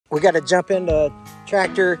We got to jump into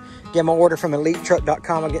tractor, get my order from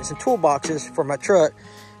EliteTruck.com. I'm getting some toolboxes for my truck.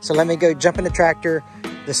 So let me go jump in the tractor.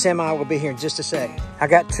 The semi will be here in just a sec. I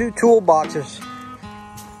got 2 toolboxes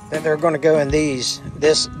that they're going to go in this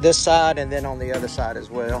side and then on the other side as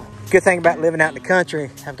well. Good thing about living out in the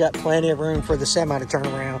country, I've got plenty of room for the semi to turn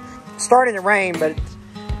around. It's starting to rain, but it's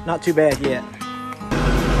not too bad yet.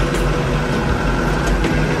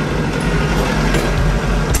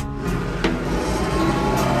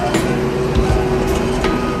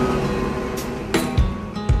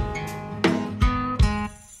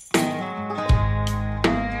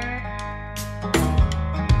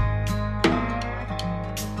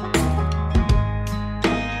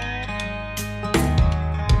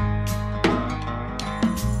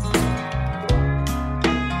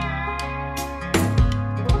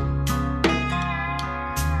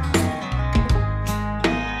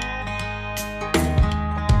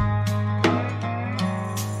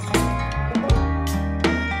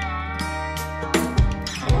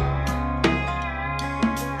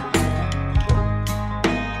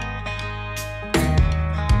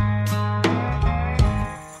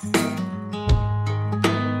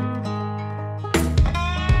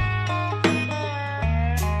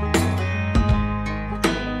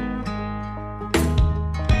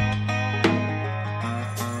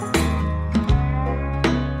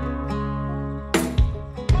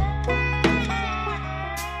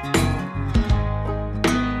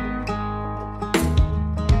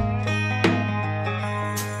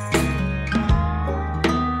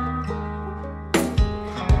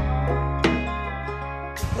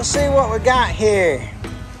 Let's see what we got here.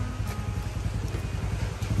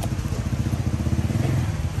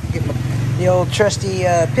 Get the old trusty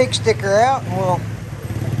pig sticker out and we'll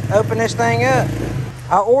open this thing up.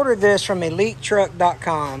 I ordered this from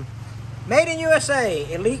EliteTruck.com. Made in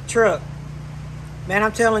USA, Elite Truck. Man,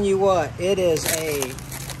 I'm telling you what, it is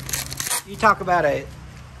you talk about a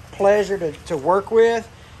pleasure to work with.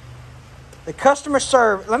 The customer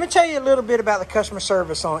service, let me tell you a little bit about the customer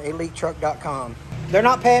service on EliteTruck.com. They're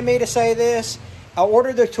not paying me to say this. I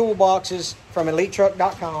ordered their toolboxes from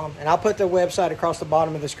EliteTruck.com, and I'll put their website across the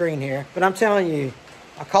bottom of the screen here. But I'm telling you,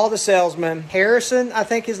 I called the salesman, Harrison, I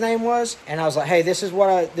think his name was, and I was like, "Hey, this is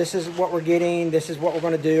what we're getting. This is what we're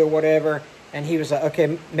going to do, or whatever." And he was like,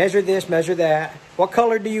 "Okay, measure this, measure that. What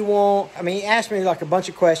color do you want?" I mean, he asked me like a bunch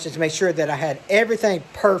of questions to make sure that I had everything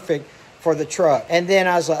perfect for the truck. And then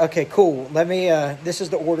I was like, "Okay, cool. Let me. This is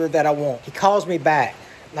the order that I want." He calls me back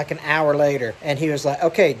like an hour later, and he was like,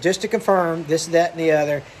 "Okay, just to confirm this, that, and the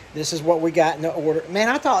other, this is what we got in the order." Man,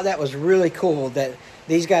 I thought that was really cool that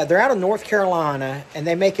these guys, they're out of North Carolina, and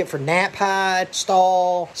they make it for Knapheide,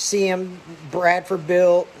 Stahl, CM, Bradford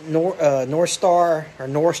built, North Star,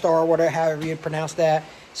 whatever, however you pronounce that.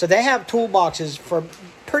 So they have toolboxes for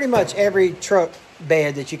pretty much every truck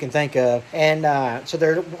bed that you can think of. And so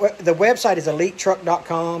the website is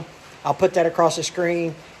EliteTruck.com. I'll put that across the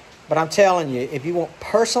screen. But I'm telling you, if you want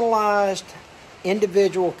personalized,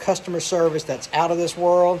 individual customer service that's out of this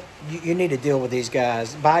world, you need to deal with these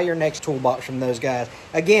guys. Buy your next toolbox from those guys.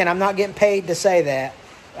 Again, I'm not getting paid to say that.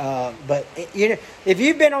 But you know, if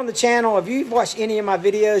you've been on the channel, if you've watched any of my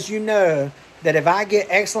videos, you know that if I get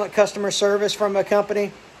excellent customer service from a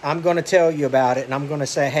company, I'm going to tell you about it. And I'm going to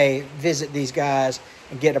say, hey, visit these guys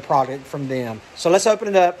and get a product from them. So let's open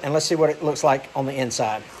it up and let's see what it looks like on the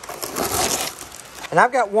inside. And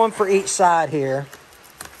I've got one for each side here.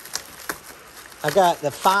 I got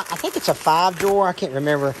I think it's a 5-drawer. I can't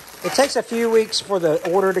remember. It takes a few weeks for the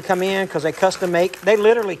order to come in because they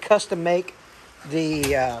literally custom make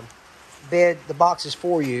the bed, the boxes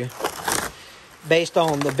for you based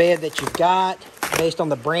on the bed that you've got, based on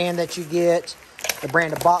the brand that you get, the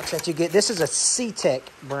brand of box that you get. This is a C-Tech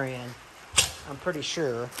brand, I'm pretty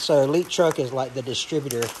sure. So Elite Truck is like the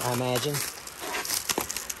distributor, I imagine.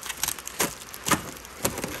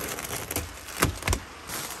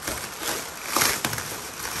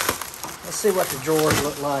 See what the drawers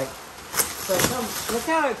look like. So look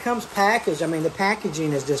how it comes packaged. I mean, the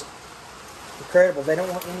packaging is just incredible. They don't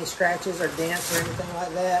want any scratches or dents or anything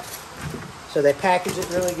like that. So they package it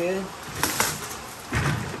really good.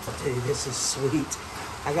 Dude, this is sweet.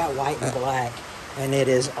 I got white and black, and it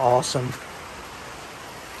is awesome.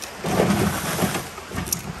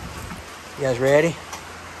 You guys ready?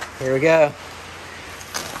 Here we go.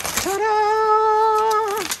 Ta-da!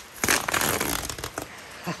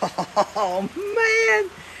 Oh man,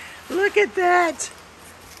 look at that.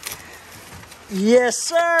 Yes,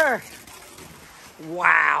 sir.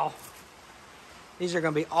 Wow. These are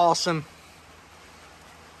going to be awesome.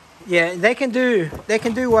 Yeah, they can do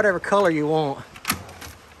whatever color you want.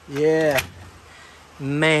 Yeah.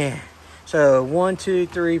 Man. So 1, 2,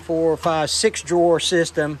 3, 4, 5, 6 drawer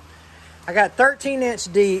system. I got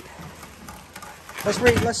 13-inch deep. Let's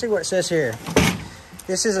see what it says here.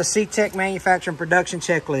 This is a C-Tech manufacturing production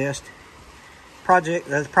checklist.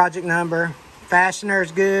 Project number.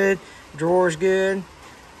 Fastener's good. Drawer's good.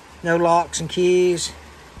 No locks and keys.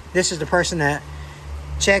 This is the person that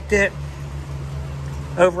checked it.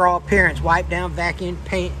 Overall appearance. Wipe down, vacuum,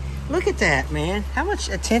 paint. Look at that, man. How much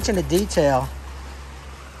attention to detail.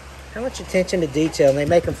 How much attention to detail. And they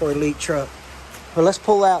make them for Elite Truck. But let's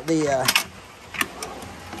pull out the...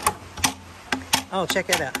 Oh, check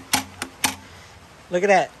that out. Look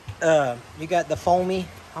at that. You got the foamy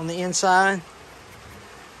on the inside.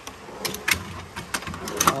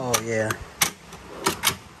 Oh, yeah.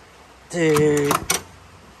 Dude.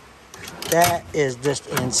 That is just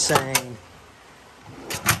insane.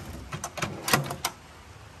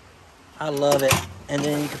 I love it. And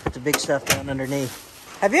then you can put the big stuff down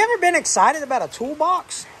underneath. Have you ever been excited about a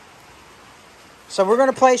toolbox? So we're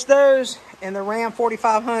going to place those in the Ram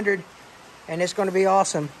 4500. And it's going to be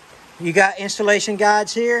awesome. You got installation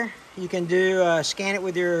guides here. You can do scan it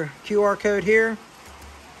with your QR code here.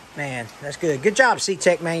 Man, that's good. Good job,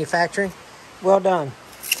 C-Tech Manufacturing. Well done.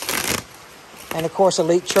 And of course,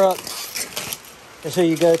 Elite Truck is who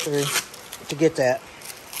you go through to get that.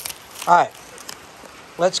 All right,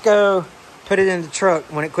 let's go put it in the truck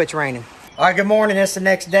when it quits raining. All right, good morning. It's the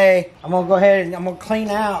next day. I'm gonna go ahead and I'm gonna clean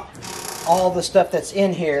out all the stuff that's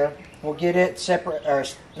in here. We'll get it separate, or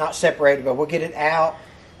not separated, but we'll get it out,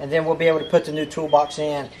 and then we'll be able to put the new toolbox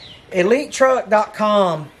in.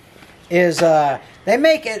 EliteTruck.com is they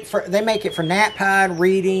make it for Knapheide,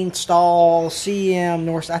 Reading, Stahl, CM,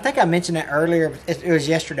 North. I think I mentioned that earlier. It was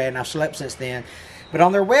yesterday, and I've slept since then. But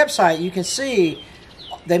on their website, you can see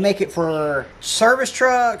they make it for service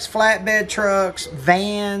trucks, flatbed trucks,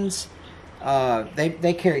 vans.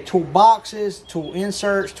 They carry tool boxes, tool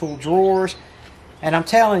inserts, tool drawers. And I'm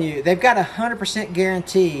telling you, they've got 100%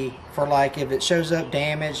 guarantee for, like, if it shows up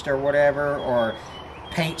damaged or whatever, or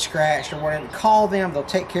paint scratched or whatever. Call them; they'll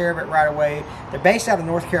take care of it right away. They're based out of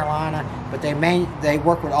North Carolina, but they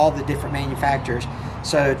work with all the different manufacturers.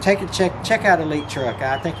 So check out Elite Truck.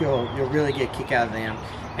 I think you'll really get a kick out of them.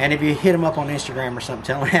 And if you hit them up on Instagram or something,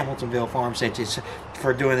 tell them Hamiltonville Farm sent you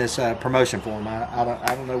for doing this promotion for them.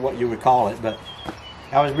 I don't know what you would call it, but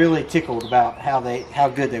I was really tickled about how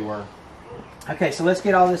good they were. Okay, so let's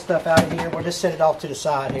get all this stuff out of here. We'll just set it off to the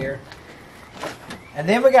side here. And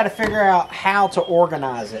then we got to figure out how to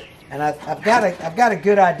organize it. And I've got a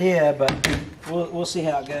good idea, but we'll see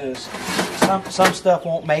how it goes. Some stuff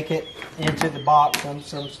won't make it into the box.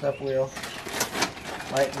 Some stuff will.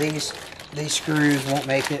 Like these screws won't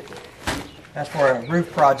make it. That's for a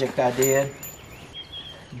roof project I did.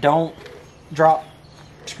 Don't drop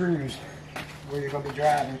screws where you're going to be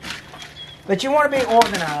driving. But you want to be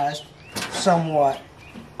organized somewhat.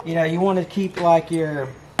 You know, you want to keep like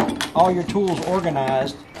all your tools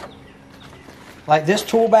organized. Like this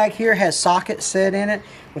tool bag here has sockets set in it.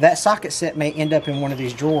 Well, that socket set may end up in one of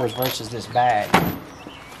these drawers versus this bag.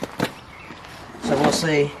 So we'll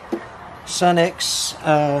see. Sunix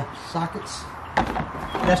sockets.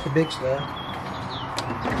 That's the big stuff.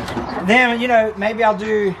 Then, you know, maybe I'll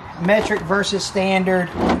do metric versus standard.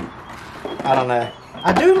 I don't know.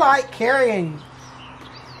 I do like carrying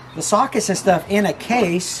the sockets and stuff in a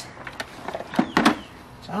case.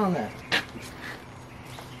 So I don't know.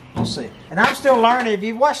 We'll see. And I'm still learning. If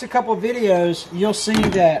you've watched a couple of videos, you'll see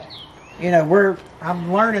that, you know,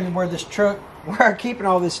 I'm learning where I'm keeping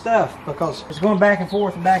all this stuff, because it's going back and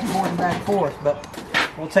forth and back and forth and back and forth. But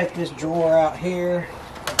we'll take this drawer out here.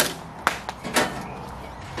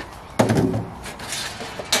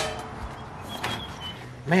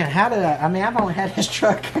 Man, I've only had this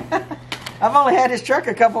truck. I've only had this truck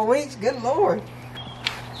a couple of weeks. Good Lord.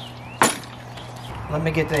 Let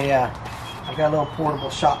me get I've got a little portable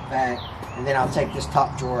shop bag, and then I'll take this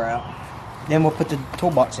top drawer out. Then we'll put the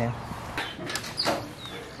toolbox in.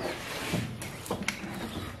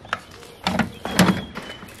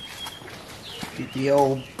 Get the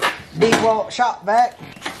old DeWalt shop vac.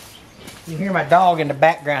 You hear my dog in the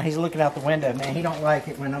background. He's looking out the window, man. He don't like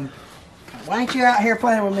it when I'm... Why ain't you out here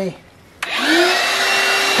playing with me?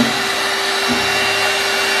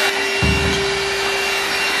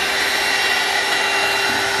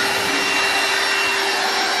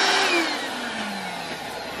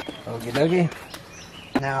 Okie dokie.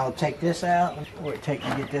 Now I'll take this out. What would it take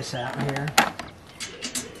to get this out here?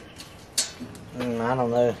 I don't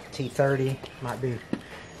know. T30 might be.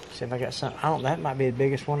 See if I got something. That might be the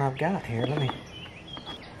biggest one I've got here. Let me.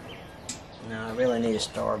 No, I really need a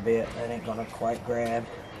star bit. That ain't gonna quite grab.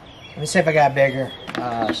 Let me see if I got a bigger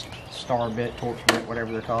star bit, torch bit,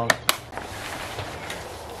 whatever they're called.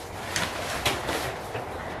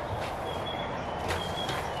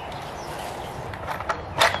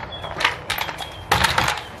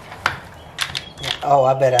 Oh,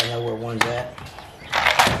 I bet I know where one's at.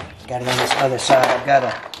 Got it on this other side. I've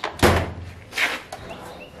gotta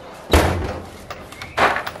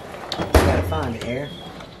find it here.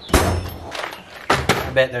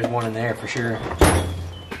 I bet there's one in there for sure.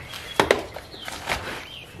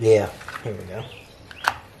 Yeah, here we go.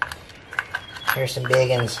 Here's some big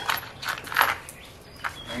ones.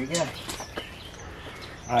 There you go.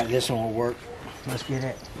 Alright, this one will work. Let's get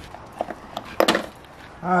it.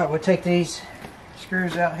 Alright, we'll take these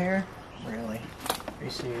screws out here. Really? Are you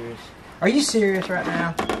serious? Are you serious right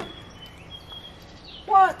now?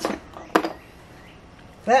 What?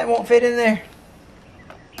 That won't fit in there.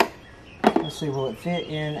 Let's see, will it fit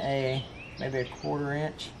in a maybe a 1/4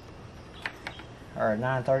 inch? Or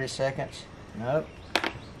 9/32? Nope.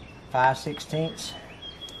 5/16.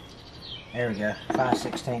 There we go.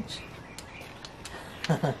 5/16.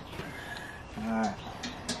 Alright.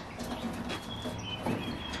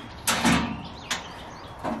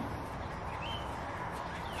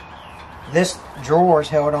 This drawer is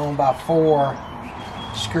held on by 4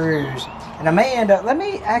 screws. And I may end up, let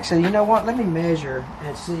me, actually, you know what? Let me measure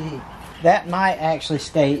and see. That might actually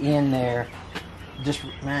stay in there. Just,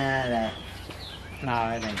 man, no,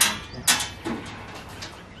 it ain't going to.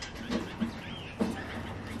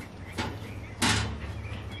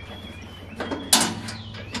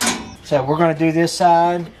 So we're going to do this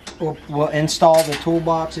side. We'll install the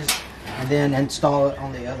toolboxes and then install it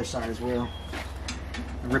on the other side as well.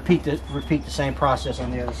 Repeat the same process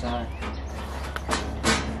on the other side.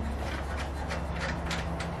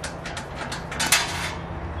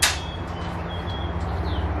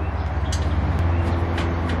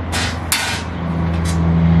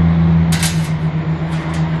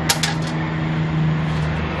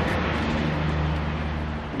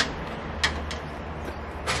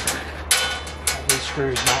 These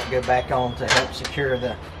screws might go back on to help secure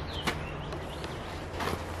the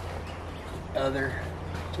other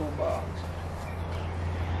toolbox.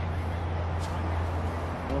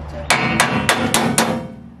 Okay.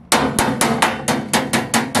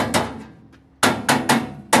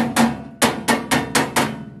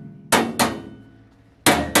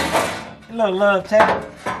 A little love tap.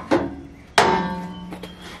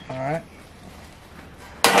 Alright.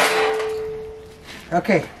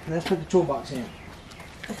 Okay, let's put the toolbox in.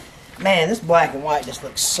 Man, this black and white just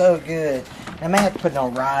looks so good. I may have to put it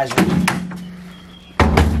on riser.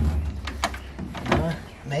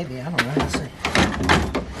 Maybe, I don't know. Let's see.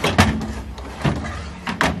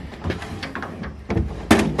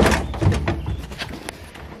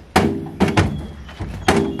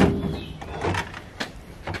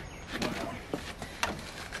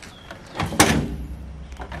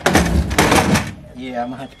 Yeah, I'm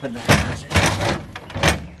gonna have to put it on.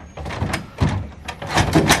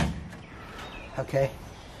 Okay.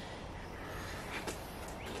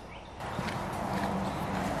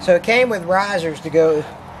 So it came with risers to go,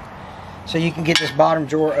 so you can get this bottom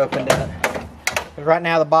drawer opened up. But right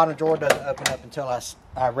now the bottom drawer doesn't open up until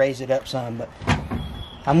I raise it up some. But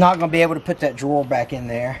I'm not going to be able to put that drawer back in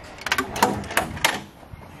there.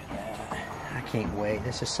 I can't wait.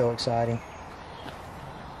 This is so exciting.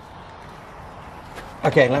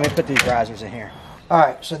 Okay, let me put these risers in here.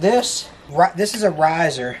 Alright, so this is a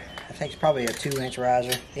riser. I think it's probably a 2-inch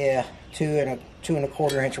riser. Yeah, 2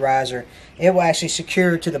 1/4 inch riser. It will actually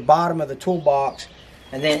secure to the bottom of the toolbox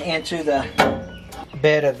and then into the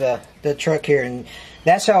bed of the truck here. And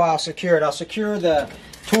that's how I'll secure it. I'll secure the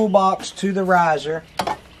toolbox to the riser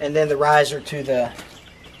and then the riser to the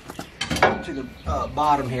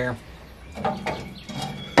bottom here.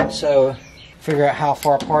 So figure out how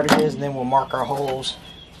far apart it is and then we'll mark our holes.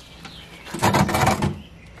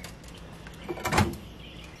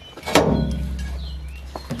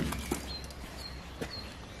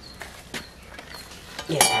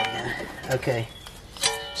 Yeah, okay.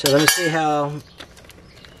 So let me see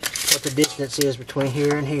what the distance is between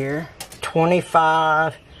here and here.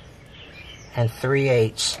 25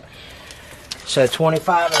 3/8. So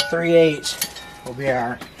 25 3/8 will be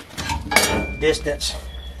our distance.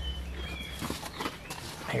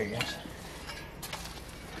 Here it goes.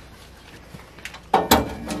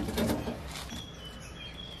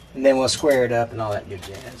 And then we'll square it up and all that good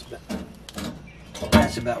jazz, but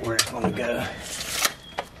that's about where it's going to go.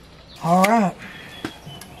 All right.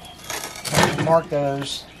 Mark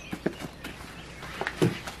those.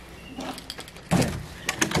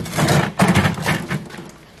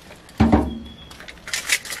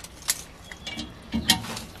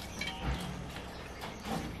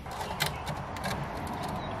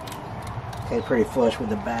 Okay, pretty flush with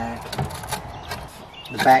the back.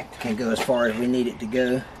 The back can go as far as we need it to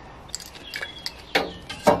go.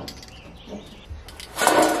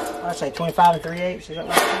 I'd say 25 3/8, is that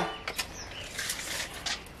right?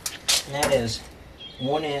 And that is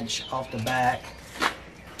 1 inch off the back.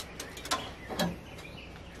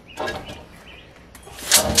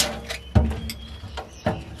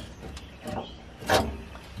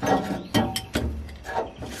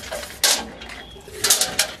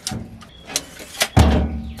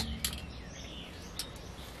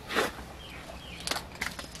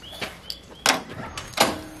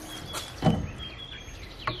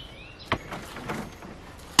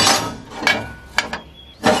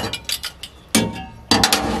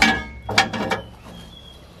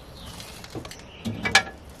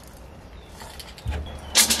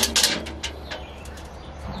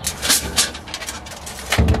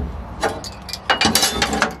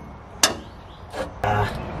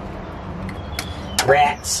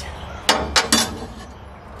 Rats.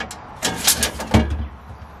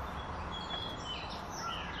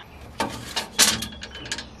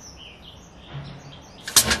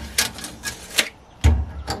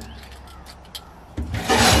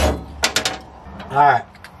 Alright,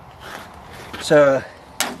 so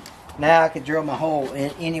now I can drill my hole in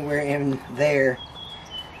anywhere in there,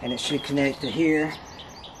 and it should connect to here.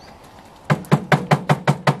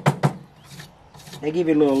 They give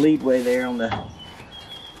you a little leadway there on the...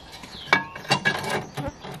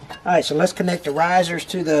 Alright, so let's connect the risers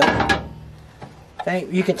to the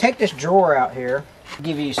thing. You can take this drawer out here,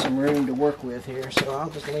 give you some room to work with here, so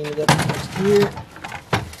I'll just lean it up against here.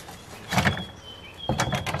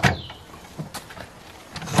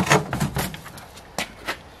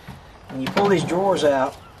 When you pull these drawers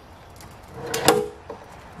out,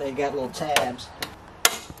 they got little tabs.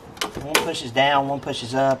 One pushes down, one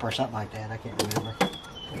pushes up, or something like that. I can't remember.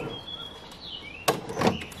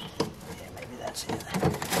 Yeah, maybe that's it.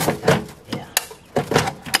 Yeah.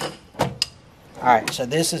 Alright, so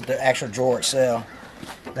this is the actual drawer itself.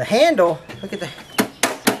 The handle, look at the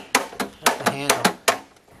handle.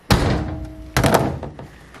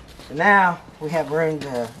 So now we have room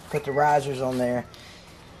to put the risers on there.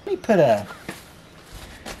 Let me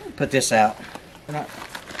put this out. We're not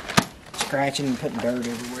scratching and putting dirt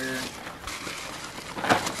everywhere.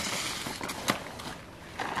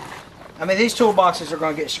 I mean, these toolboxes are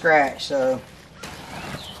going to get scratched, so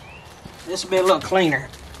this will be a little cleaner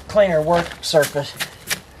work surface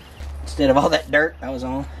instead of all that dirt I was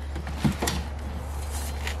on.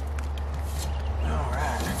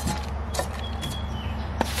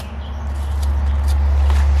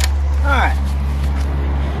 Alright,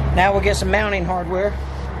 now we'll get some mounting hardware.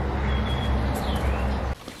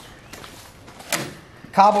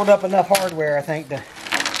 Cobbled up enough hardware, I think, to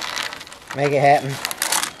make it happen.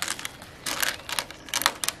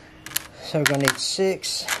 So we're going to need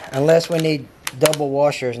 6, unless we need double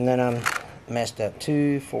washers, and then I'm messed up.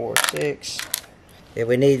 2, 4, 6. If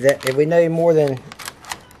we need that, if we need more than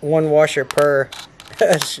 1 washer per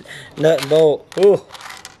nut and bolt, ooh, I'm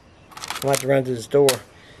going to have to run to the store.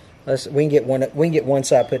 We can get one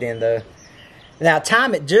side put in though. Now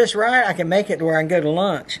time it just right, I can make it to where I can go to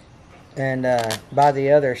lunch and buy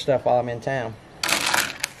the other stuff while I'm in town.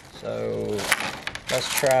 So let's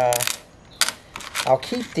try. I'll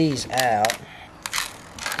keep these out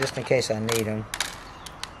just in case I need them.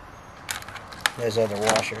 Those other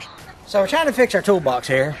washers. So we're trying to fix our toolbox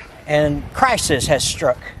here, and crisis has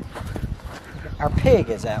struck. Our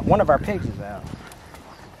pig is out. One of our pigs is out.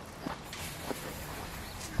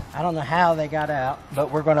 I don't know how they got out,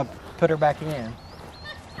 but we're going to put her back in.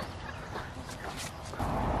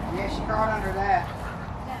 Yeah, she crawled under that.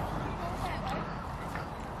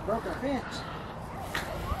 Broke her fence.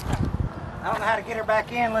 I don't know how to get her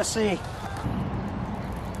back in. Let's see.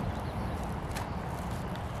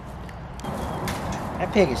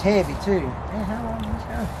 That pig is heavy too. Man, how long is this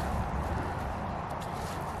go?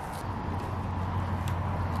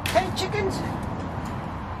 Hey, chickens!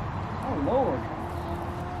 Oh Lord!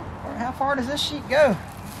 How far does this sheet go?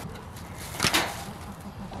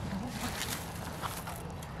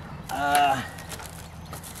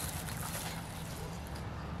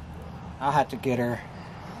 I'll have to get her.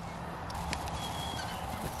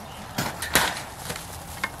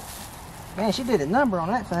 Man, she did a number on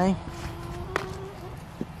that thing.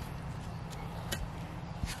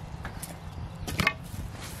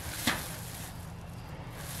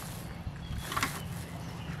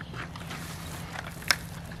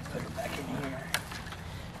 Put her back in here.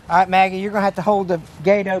 All right, Maggie, you're gonna have to hold the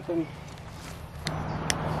gate open.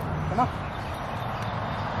 Come on.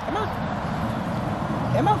 Come on.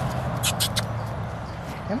 Come on.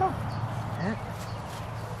 Come on.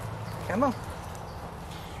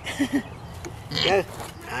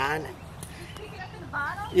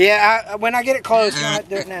 Yeah, when I get it close, I have to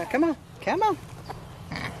do it now. Come on, come on.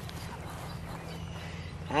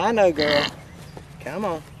 I know, girl. Come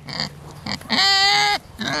on.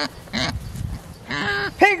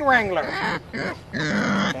 Pig wrangler.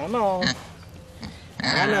 Come on.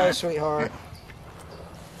 I know, sweetheart.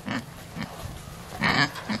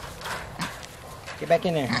 Get back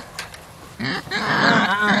in there.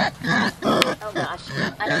 Oh gosh,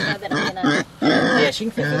 I don't know that I'm gonna. Yeah, she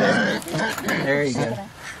can fit that. There you go.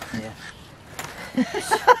 Yeah.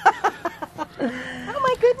 Oh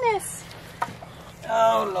my goodness.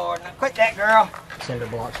 Oh Lord, now quit that, girl. Cinder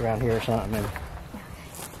blocks around here or something and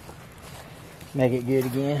make it good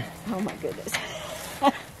again. Oh my goodness.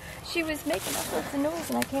 She was making all sorts of noise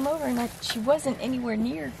and I came over and she wasn't anywhere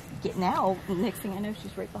near getting out. Next thing I know,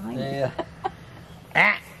 she's right behind me. Yeah.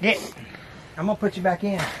 Get. I'm gonna put you back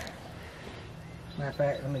in. Matter of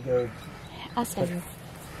fact, let me go. I'll stay here.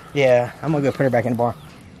 Yeah, I'm gonna go put her back in the bar.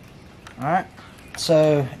 Alright,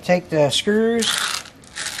 so take the screws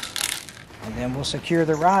and then we'll secure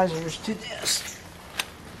the risers to this.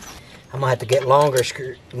 I'm gonna have to get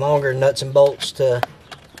longer nuts and bolts to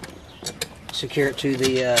secure it to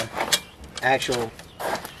the actual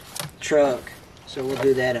truck. So we'll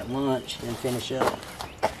do that at lunch and finish up.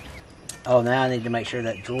 Oh, now I need to make sure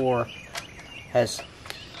that drawer has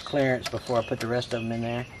clearance before I put the rest of them in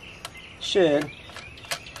there. Should.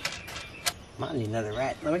 Might need another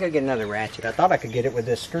ratchet. Let me go get another ratchet. I thought I could get it with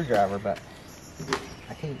this screwdriver, but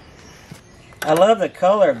I can't. I love the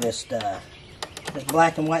color of this stuff. It's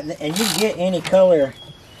black and white, and you can get any color.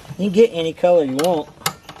 You can get any color you want.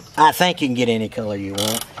 I think you can get any color you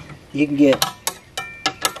want. You can get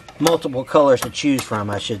multiple colors to choose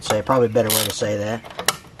from, I should say. Probably a better way to say that.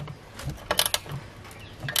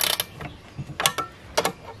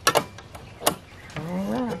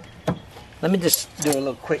 Alright. Let me just do a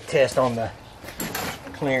little quick test on the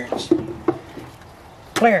clearance.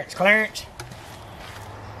 Clearance.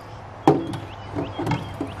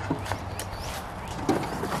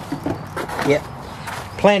 Yep,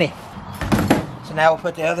 plenty. So now we'll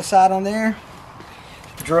put the other side on there,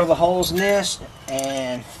 drill the holes in this,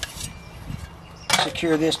 and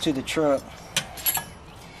secure this to the truck.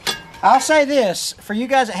 I'll say this, for you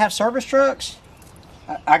guys that have service trucks,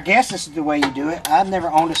 I guess this is the way you do it. I've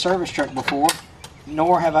never owned a service truck before,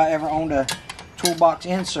 nor have I ever owned a toolbox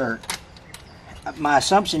insert. My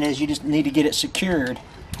assumption is you just need to get it secured.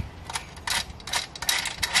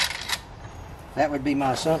 That would be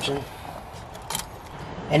my assumption.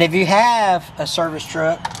 And if you have a service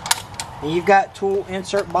truck and you've got tool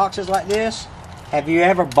insert boxes like this, have you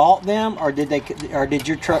ever bought them, or did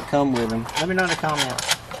your truck come with them? Let me know in the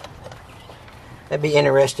comments. That'd be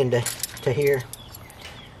interesting to hear.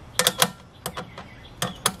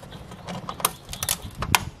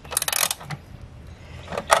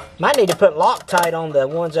 Might need to put Loctite on the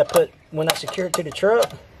ones I put when I secure it to the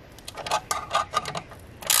truck.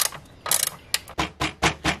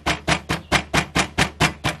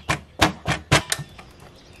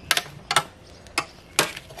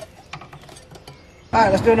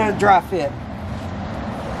 Alright, let's do another dry fit.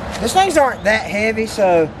 These things aren't that heavy,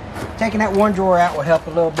 so taking that one drawer out will help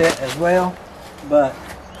a little bit as well. But,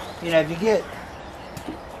 you know, if you get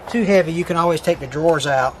too heavy, you can always take the drawers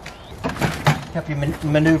out. Help you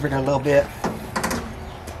maneuver it a little bit.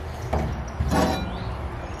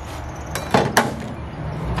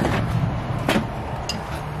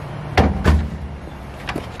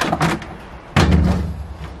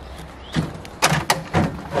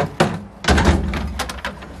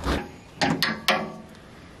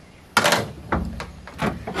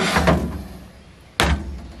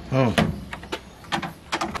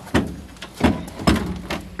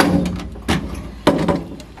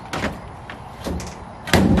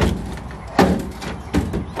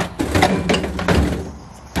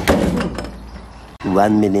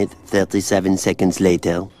 One minute, 37 seconds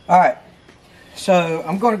later. Alright, so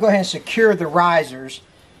I'm going to go ahead and secure the risers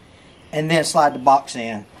and then slide the box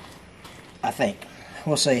in, I think.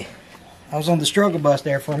 We'll see. I was on the struggle bus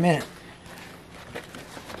there for a minute.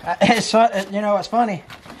 You know, it's funny.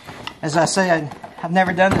 As I said, I've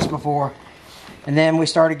never done this before. And then we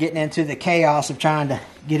started getting into the chaos of trying to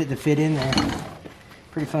get it to fit in there.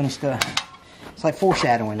 Pretty funny stuff. It's like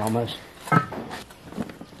foreshadowing almost.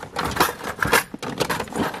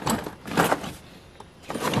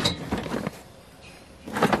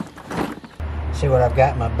 See what I've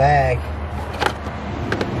got in my bag.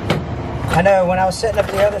 I know when I was setting up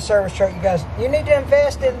the other service truck, you guys, you need to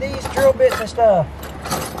invest in these drill bits and stuff.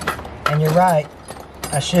 And you're right,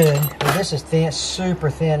 I should. But this is thin, super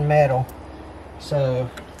thin metal, so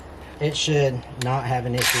it should not have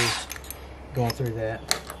an issue going through that.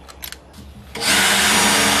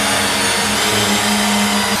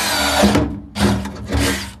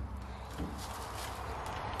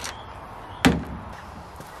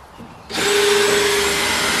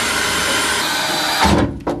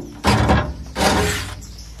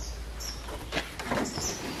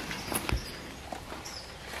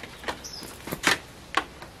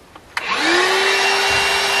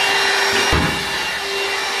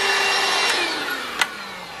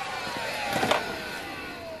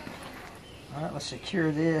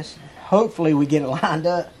 secure this. Hopefully we get it lined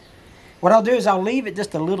up. What I'll do is I'll leave it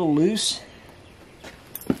just a little loose.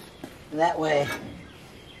 And that way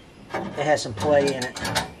it has some play in it.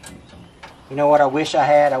 You know what I wish I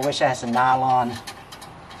had? I wish I had some nylon.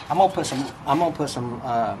 I'm gonna put some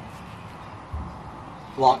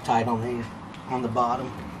Loctite on these, on the bottom,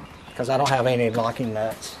 because I don't have any locking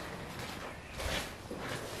nuts.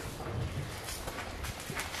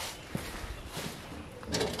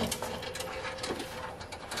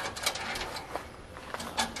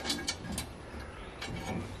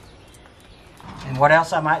 And what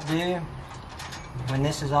else I might do when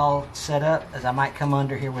this is all set up is I might come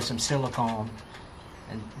under here with some silicone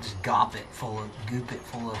and just goop it full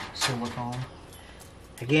of silicone.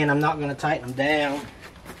 Again, I'm not going to tighten them down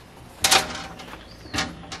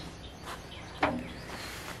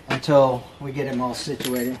until we get them all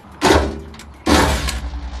situated.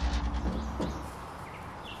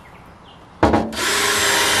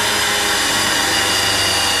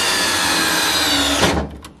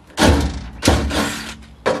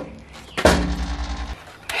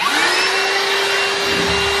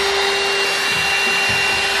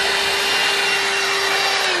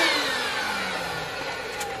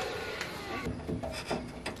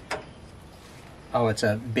 Oh, it's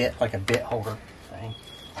a bit, like a bit holder thing.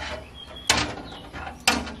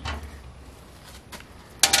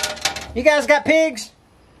 You guys got pigs?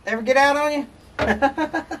 Ever get out on you?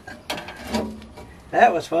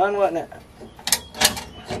 That was fun, wasn't it?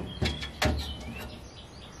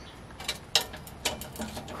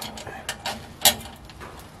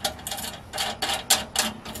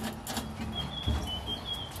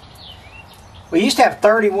 We used to have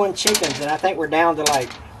 31 chickens, and I think we're down to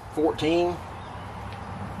like 14.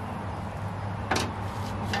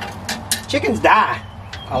 Chickens die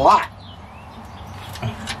a lot.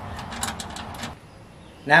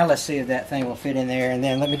 Now let's see if that thing will fit in there, and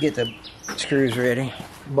then let me get the screws ready.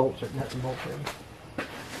 Bolts, nuts and bolts ready.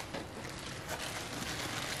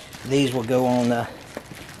 These will go on the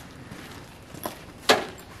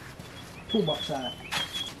toolbox side.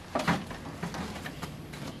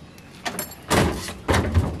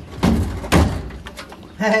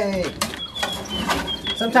 Hey!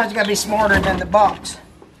 Sometimes you gotta be smarter than the box.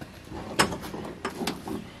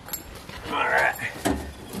 Alright.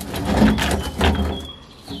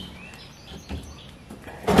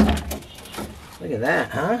 Look at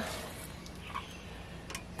that, huh?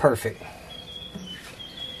 Perfect.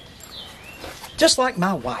 Just like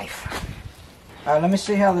my wife. Alright, let me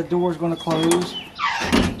see how the door's gonna close.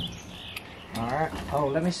 Alright. Oh,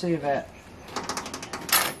 let me see if that.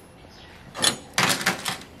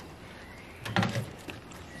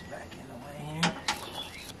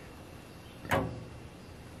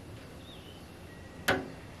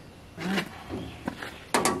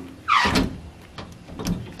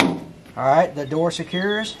 Alright, the door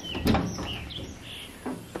secures.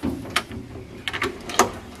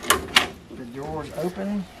 The door's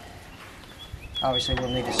open. Obviously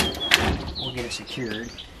we'll get it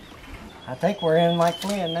secured. I think we're in like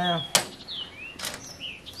Flynn now.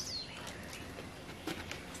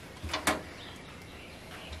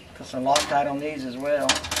 Put some Loctite on these as well.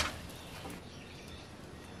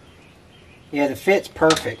 Yeah, the fit's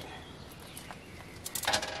perfect.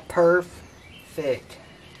 Perfect.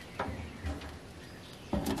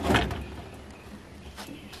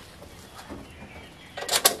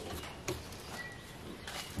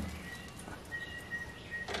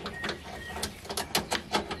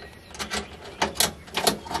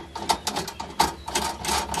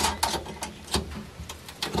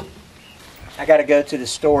 I got to go to the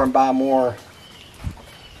store and buy more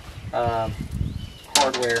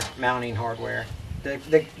hardware, mounting hardware. The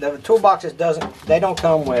toolboxes don't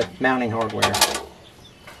come with mounting hardware,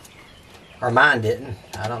 or mine didn't.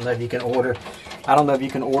 I don't know if you can order. I don't know if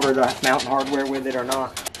you can order the mounting hardware with it or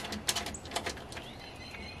not.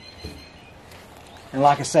 And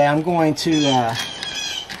like I say, I'm gonna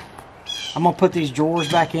put these drawers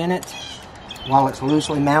back in it while it's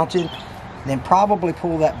loosely mounted. Then probably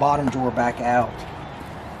pull that bottom drawer back out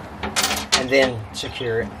and then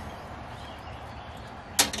secure it.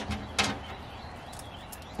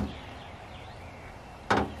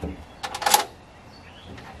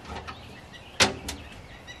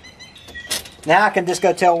 Now I can just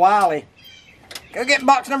go tell Wiley, go get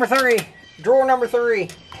box number 3, drawer number 3.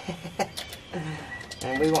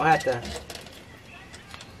 And we won't have to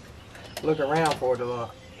look around for it a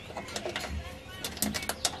lot.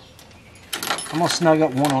 I'm going to snug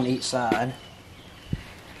up one on each side,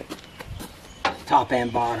 top and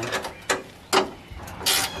bottom.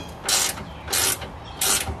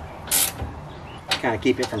 Kind of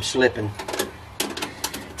keep it from slipping.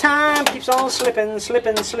 Time keeps on slipping,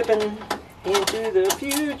 slipping, slipping into the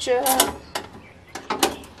future.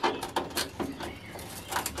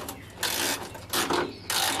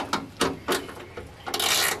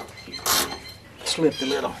 Slipped a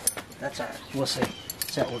little. That's all right. We'll see.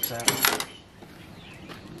 See how it works out.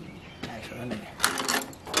 Actually, let me.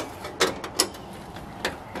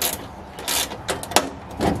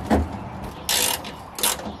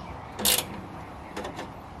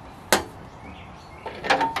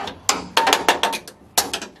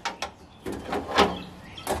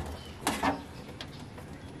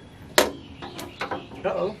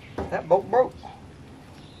 Uh-oh, that bolt broke.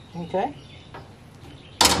 Okay.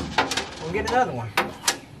 We'll get another one.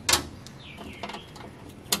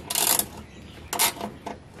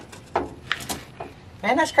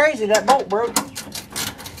 Man, that's crazy, that bolt broke.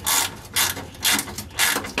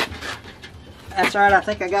 That's all right, I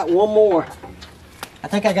think I got one more. I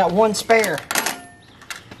think I got one spare.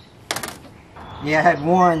 Yeah, I had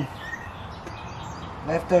one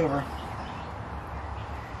left over.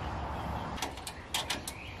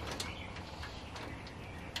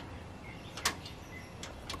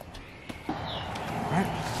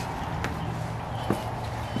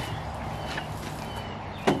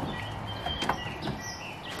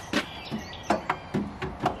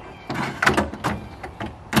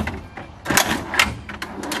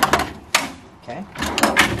 Okay.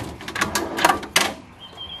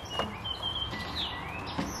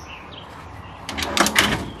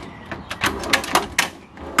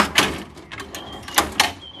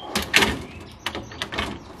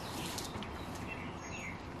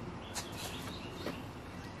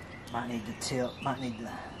 Might need to tilt, might need to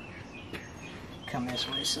come this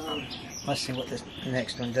way some. Let's see what this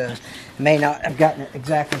next one does. I may not have gotten it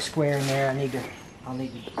exactly square in there. I'll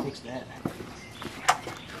need to fix that.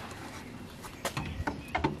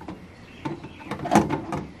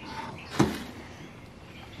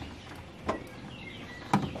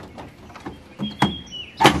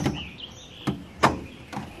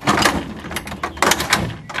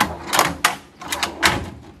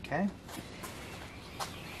 Okay.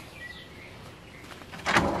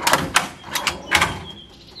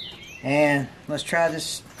 And let's try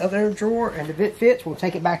this other drawer, and if it fits, we'll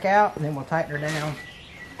take it back out, and then we'll tighten her down.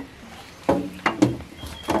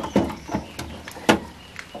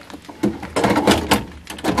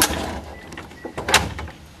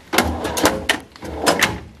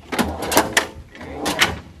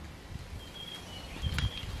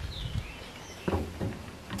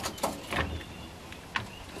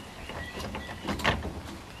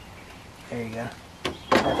 There you go.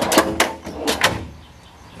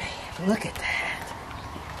 Look at that.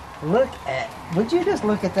 Look at, would you just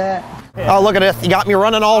look at that? Oh, look at this. You got me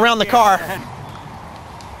running all around the car.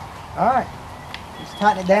 All right. Let's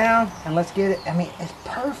tighten it down and let's get it. I mean, it's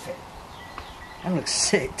perfect. That looks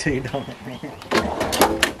sick too, don't it, man?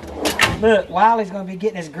 Look, Wiley's going to be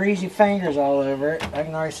getting his greasy fingers all over it. I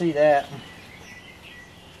can already see that.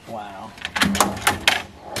 Wow.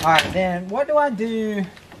 All right, then what do I do?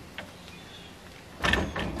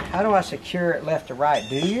 How do I secure it left to right?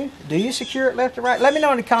 Do you? Do you secure it left to right? Let me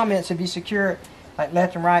know in the comments if you secure it like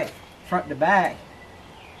left and right, front to back.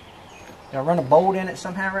 Do I run a bolt in it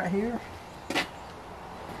somehow right here?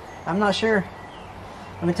 I'm not sure.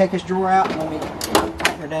 Let me take this drawer out and let me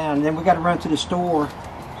tighten her down. And then we got to run to the store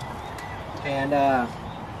and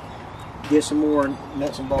get some more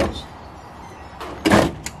nuts and bolts.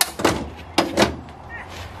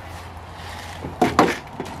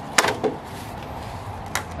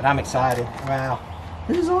 But I'm excited. Wow.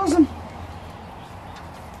 This is awesome.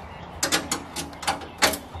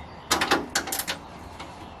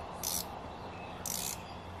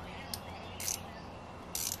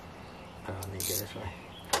 Oh, I need to go this way.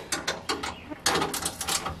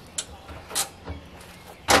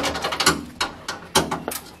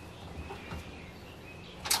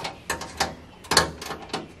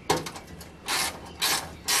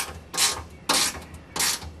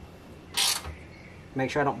 Make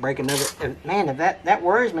sure I don't break another. Man, if that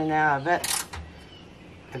worries me now.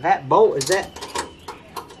 If that bolt is that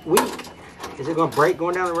weak, is it going to break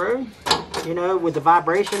going down the road? You know, with the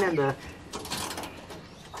vibration and the.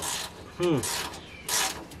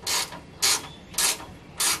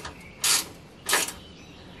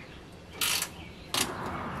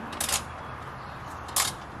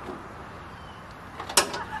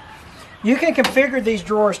 You can configure these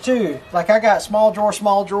drawers too. Like I got small drawer,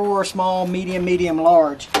 small, medium, medium,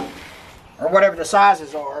 large, or whatever the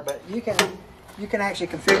sizes are. But you can actually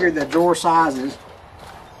configure the drawer sizes.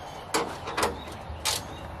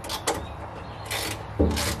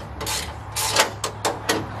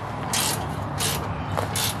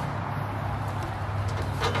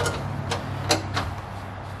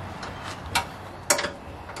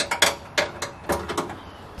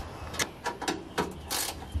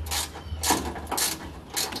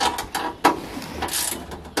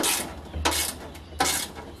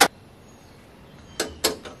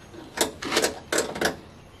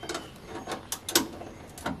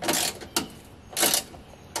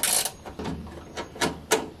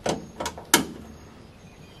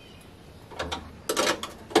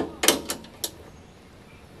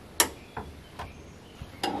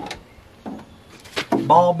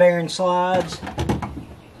 ball bearing slides.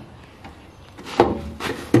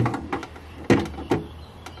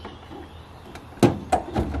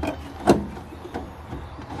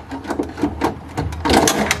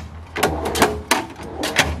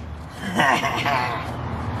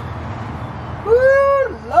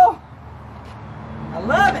 Woo, Lord. I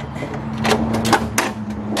love it.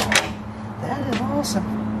 That is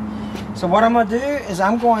awesome. So what I'm going to do is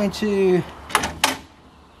I'm going to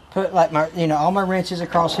put like my, all my wrenches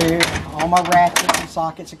across here, all my ratchets and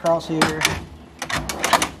sockets across here.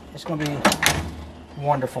 It's going to be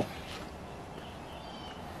wonderful.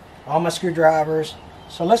 All my screwdrivers.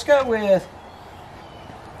 So let's go with,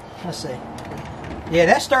 let's see. Yeah,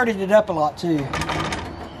 that started it up a lot too.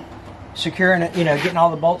 Securing it, getting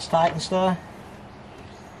all the bolts tight and stuff.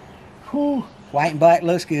 Whew. White and black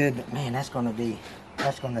looks good, but man, that's going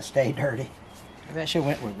to stay dirty. Maybe I should have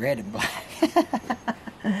went with red and black.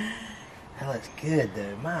 That looks good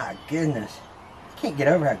though, my goodness. I can't get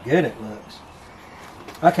over how good it looks.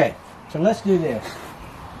 Okay, so let's do this.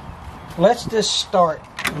 Let's just start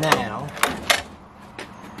now.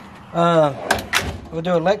 We'll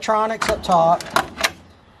do electronics up top,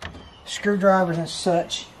 screwdrivers and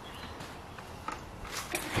such.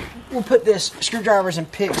 We'll put this screwdrivers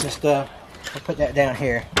and picks and stuff. We'll put that down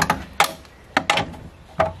here.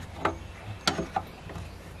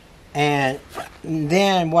 And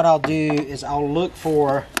then what I'll do is I'll look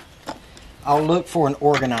for an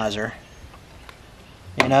organizer.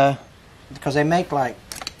 Because they make like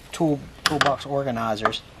toolbox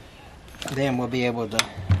organizers. Then we'll be able to,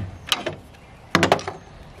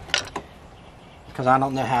 because I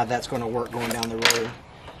don't know how that's going to work going down the road.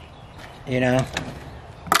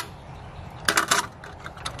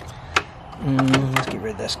 Let's get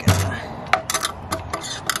rid of this guy.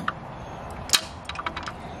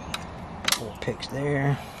 Little picks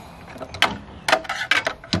there.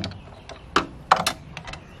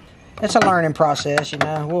 It's a learning process,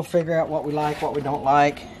 We'll figure out what we like, what we don't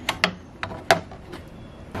like.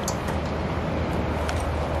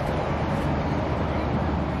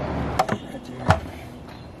 Right there.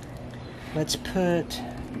 Let's put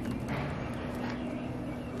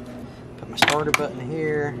my starter button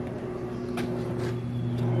here.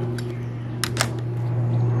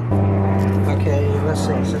 Okay, let's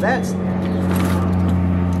see. So that's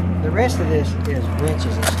the rest of this is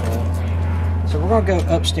wrenches and stuff. So we're going to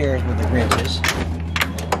go upstairs with the wrenches.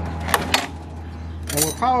 And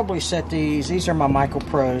we'll probably set these. These are my Micro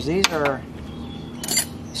Pros. These are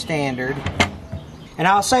standard. And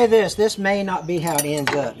I'll say this. This may not be how it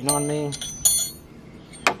ends up. You know what I mean?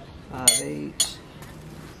 These.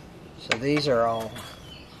 So these are all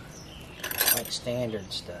like standard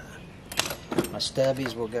stuff. My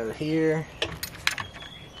stubbies will go here.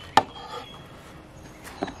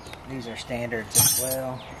 These are standards as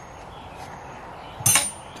well.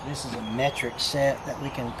 This is a metric set that we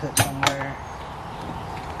can put somewhere.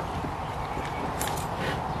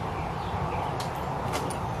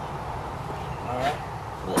 Alright,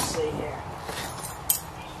 let's see here.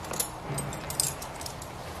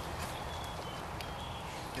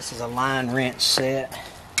 This is a line wrench set.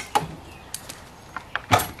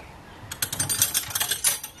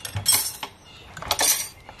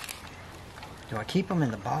 Do I keep them in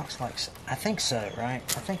the box like so? I think so, right?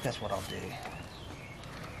 I think that's what I'll do.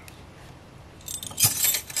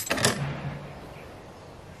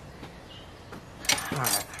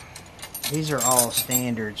 Alright. These are all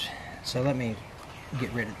standards. So let me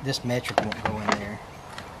get rid of this metric won't go in there.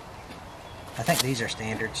 I think these are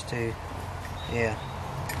standards too. Yeah.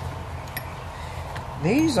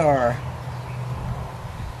 These are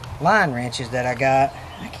line wrenches that I got.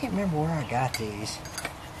 I can't remember where I got these.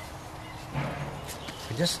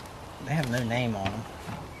 They have no name on them.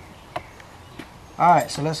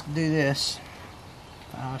 Alright, so let's do this.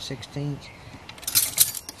 5/16.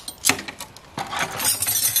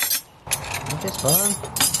 Ain't this fun?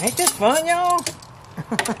 Ain't this fun, y'all?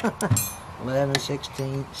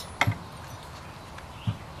 11/16.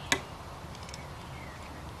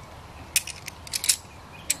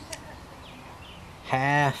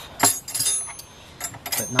 Half.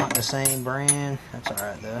 But not the same brand. That's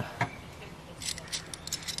alright though.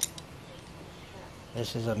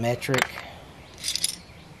 This is a metric.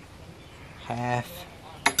 Half.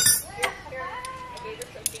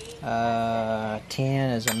 10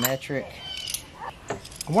 is a metric.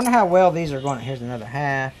 I wonder how well these are going to, here's another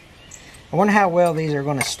half. I wonder how well these are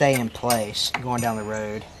going to stay in place going down the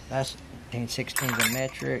road. That's 16 is a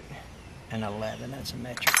metric, and 11, that's a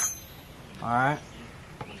metric. Alright.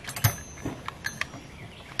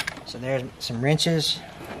 So there's some wrenches,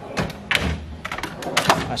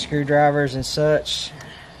 my screwdrivers and such.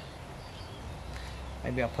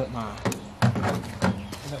 Maybe I'll put my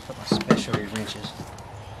specialty wrenches.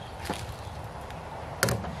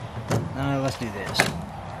 No, let's do this.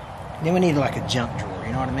 Then we need like a junk drawer,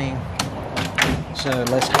 you know what I mean? So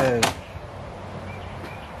let's go.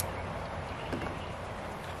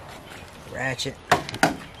 Ratchet.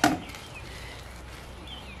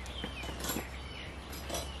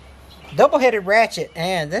 Double-headed ratchet,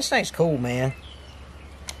 and this thing's cool, man.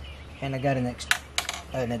 And I got an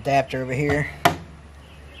adapter over here.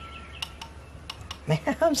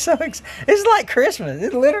 Man, I'm so excited. It's like Christmas.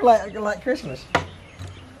 It's literally like Christmas. Let's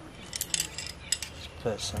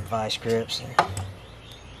put some vice grips in.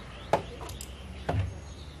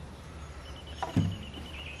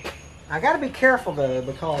 I gotta be careful though,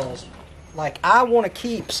 because like I want to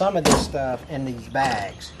keep some of this stuff in these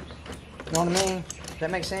bags. You know what I mean? Does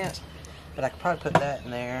that make sense? But I could probably put that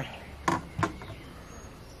in there.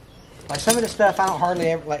 Like some of the stuff I don't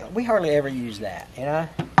hardly ever, like we hardly ever use that, you know?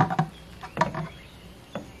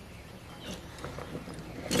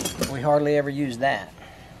 We hardly ever use that.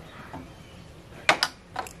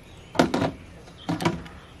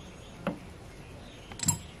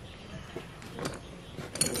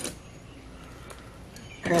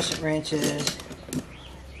 Crescent wrenches.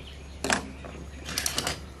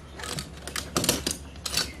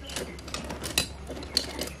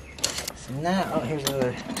 So now, oh, here's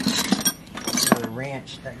another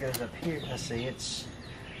wrench that goes up here. Let's see, it's.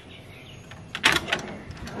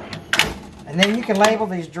 And then you can label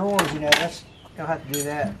these drawers, you know, you'll have to do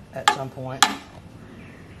that at some point.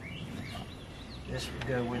 This would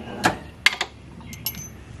go with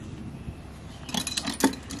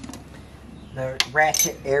the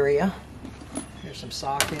ratchet area. Here's some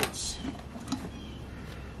sockets,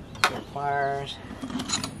 some pliers,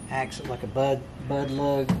 acts like a bud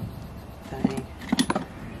lug thing.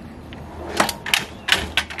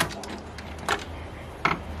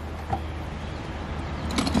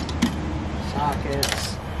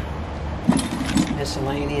 Sockets,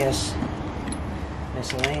 miscellaneous.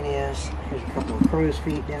 Here's a couple of crow's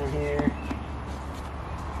feet down here.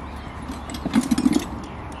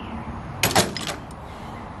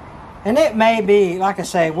 And it may be, like I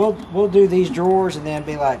say, we'll do these drawers and then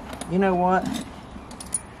be like, you know what?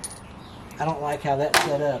 I don't like how that's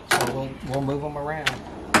set up, so we'll move them around.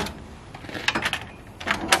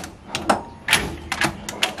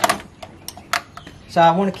 So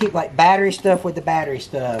I want to keep like battery stuff with the battery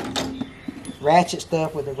stuff, ratchet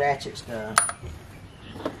stuff with the ratchet stuff,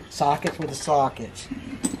 sockets with the sockets,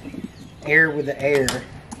 air with the air.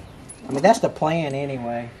 I mean, that's the plan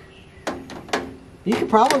anyway. You could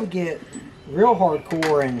probably get real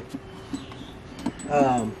hardcore and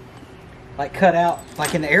like cut out,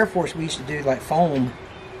 like in the Air Force we used to do like foam.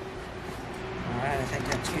 Alright, I think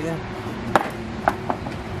that's good.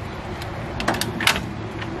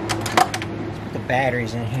 Let's put the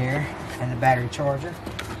batteries in here and the battery charger.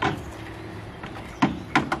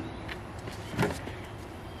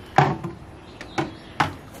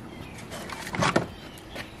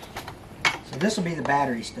 So this will be the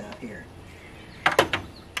battery stuff here.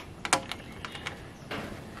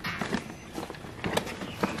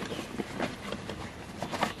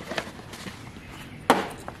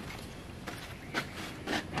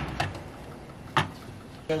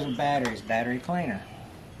 Those are batteries, battery cleaner,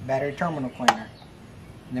 battery terminal cleaner,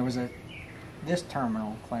 and there was this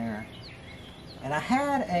terminal cleaner, and I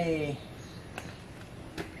had a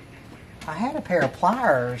pair of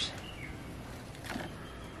pliers.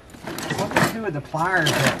 What did I do with the pliers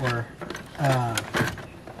that were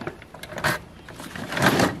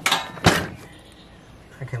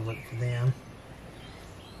I can look for them.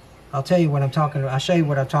 I'll tell you what I'm talking about. I'll show you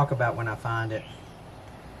what I talk about when I find it.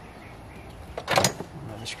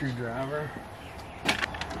 The screwdriver.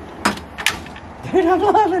 Dude, I'm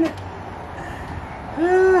loving it.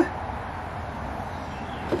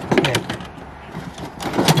 Okay.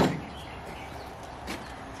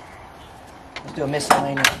 Let's do a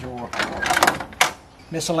miscellaneous drawer.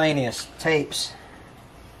 Miscellaneous tapes,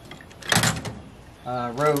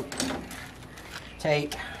 rope,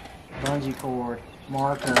 tape, bungee cord,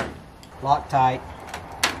 marker, Loctite,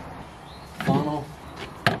 funnel,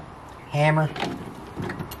 hammer.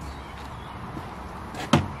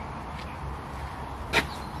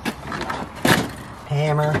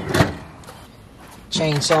 Hammer,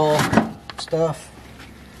 chainsaw stuff.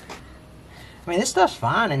 I mean, this stuff's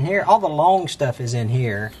fine in here. All the long stuff is in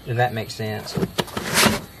here, if that makes sense.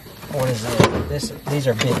 What is it? These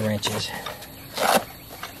are big wrenches.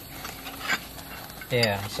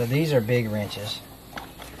 Yeah, so these are big wrenches.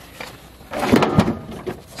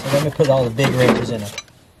 So let me put all the big wrenches in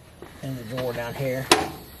the drawer down here.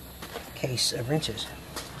 Case of wrenches.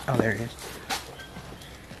 Oh, there it is.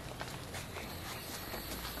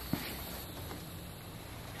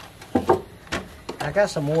 I got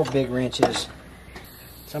some more big wrenches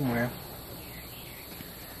somewhere.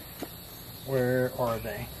 Where are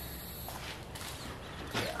they?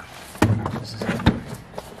 Yeah, this is it.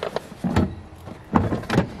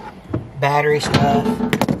 Battery stuff.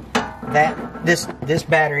 This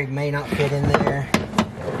battery may not fit in there.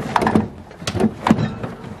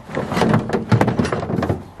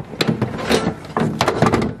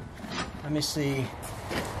 Let me see.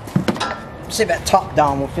 See if that top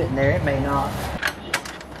dome will fit in there. It may not.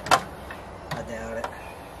 I doubt it.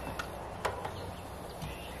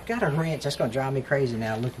 Got a wrench. That's gonna drive me crazy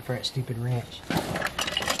now looking for that stupid wrench.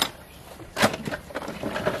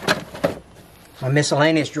 My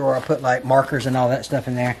miscellaneous drawer, I put like markers and all that stuff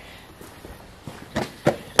in there.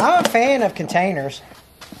 I'm a fan of containers.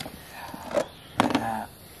 Look at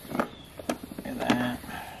that.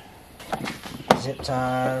 Zip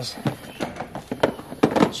ties.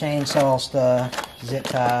 Chainsaw stuff. Zip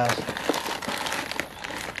ties.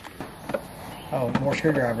 Oh, more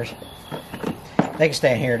screwdrivers. They can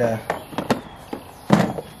stay in here though.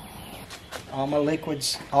 All my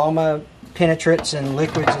liquids, all my penetrants and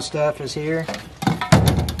liquids and stuff is here.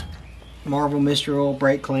 Marble Mistral,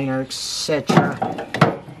 brake cleaner, etc.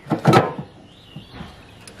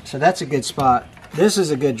 So that's a good spot. This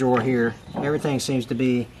is a good drawer here. Everything seems to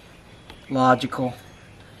be logical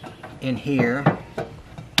in here.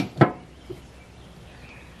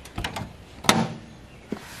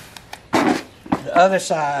 The other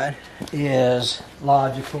side is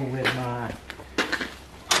logical with my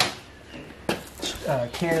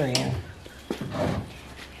carrying.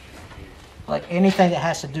 Like anything that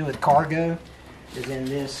has to do with cargo is in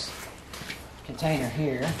this container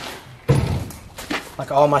here.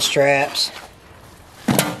 Like all my straps.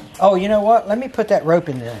 Oh, you know what? Let me put that rope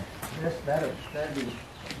in there. That'd be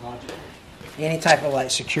logical. Any type of like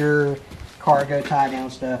secure cargo tie down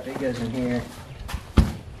stuff, it goes in here.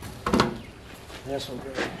 This will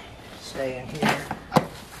go stay in here.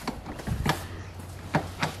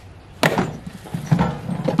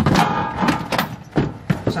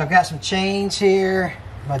 So I've got some chains here,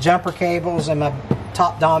 my jumper cables, and my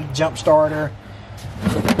top dom jump starter.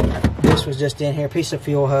 This was just in here, piece of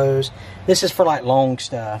fuel hose. This is for like long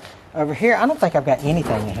stuff. Over here, I don't think I've got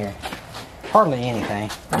anything in here. Hardly anything.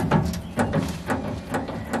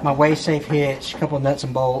 My waist safe hitch, a couple of nuts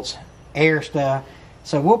and bolts, air stuff.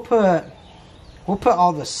 So we'll put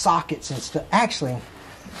all the sockets and stuff. Actually,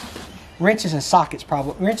 wrenches and sockets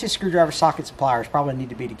probably, wrenches, screwdrivers, sockets, and pliers probably need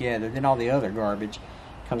to be together. Then all the other garbage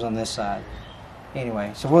comes on this side.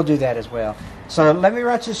 Anyway, so we'll do that as well. So let me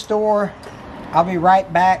run to the store. I'll be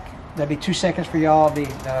right back. That'll be 2 seconds for y'all. It'll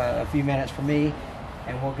be a few minutes for me.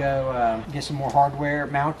 And we'll go get some more hardware,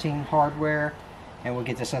 mounting hardware. And we'll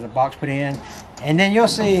get this other box put in. And then you'll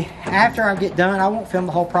see, after I get done, I won't film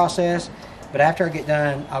the whole process. But after I get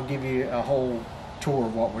done, I'll give you a whole tour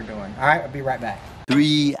of what we're doing. All right, I'll be right back.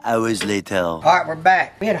 3 hours later. All right, we're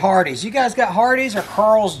back. We had Hardee's. You guys got Hardee's or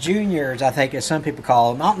Carl's Juniors, I think as some people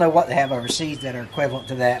call them. I don't know what they have overseas that are equivalent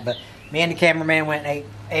to that, but me and the cameraman went and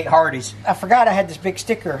ate Hardee's. I forgot I had this big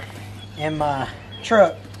sticker in my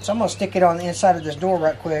truck, so I'm going to stick it on the inside of this door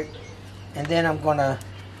right quick, and then I'm going to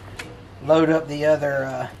load up the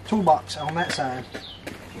other toolbox on that side.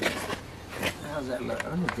 How's that look?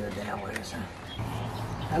 Let me go down with this.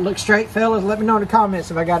 That looks straight, fellas? Let me know in the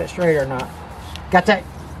comments if I got it straight or not. Got that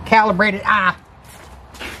calibrated eye.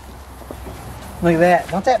 Look at that.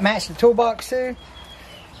 Don't that match the toolbox too?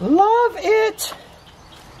 Love it.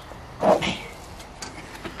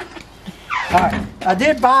 Alright. I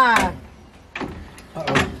did buy.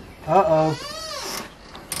 Uh-oh. Uh-oh.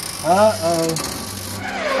 Uh-oh.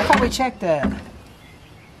 I thought we checked that.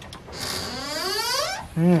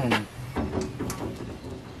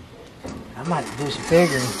 I might do some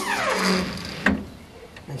figuring.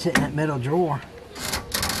 And sit in that middle drawer.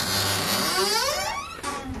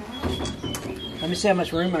 Let me see how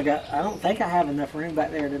much room I got. I don't think I have enough room back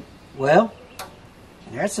there to... Well,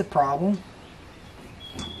 that's a problem.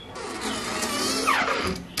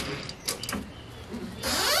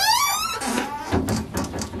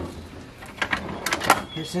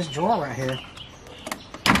 It's this drawer right here.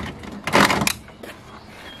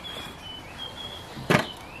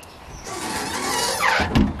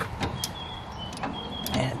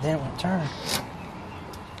 And it didn't turn.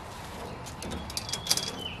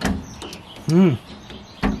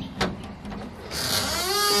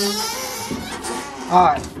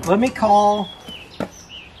 Alright, let me call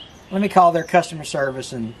their customer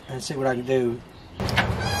service and see what I can do.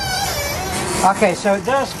 Okay, so it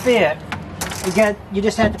does fit. You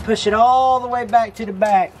just have to push it all the way back to the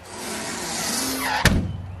back.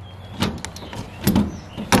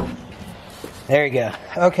 There you go.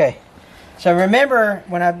 Okay. So remember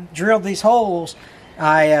when I drilled these holes,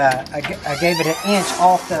 I gave it an inch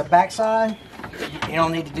off the backside. You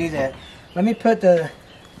don't need to do that. Let me put the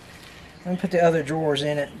other drawers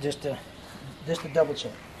in it just to double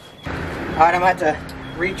check. All right, I'm going to have to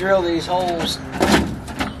re-drill these holes.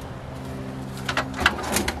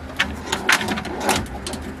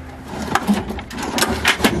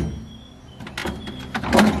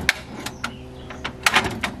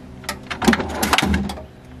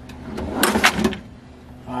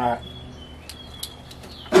 All right,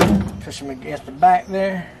 push them against the back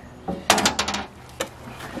there.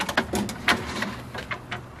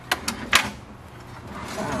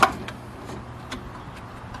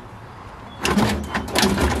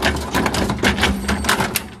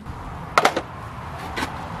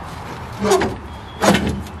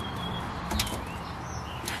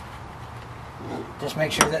 Just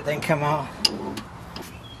make sure that thing come off.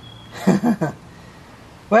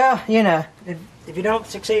 Well, you know, if you don't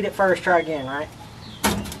succeed at first, try again, right?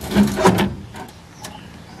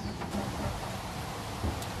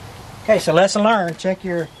 Okay, so lesson learned. Check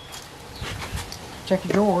your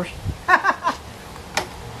drawers.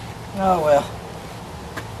 Oh well.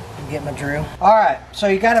 Get my drill. All right, so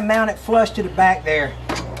you got to mount it flush to the back there.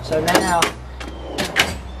 So now,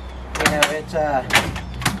 you know, it's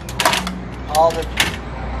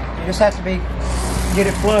you just have to get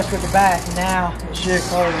it flush with the back, and now it should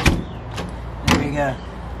close. There we go.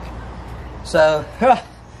 So,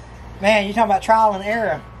 man, you're talking about trial and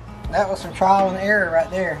error. That was some trial and error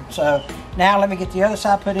right there. So now let me get the other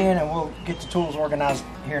side put in, and we'll get the tools organized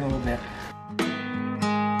here in a little bit.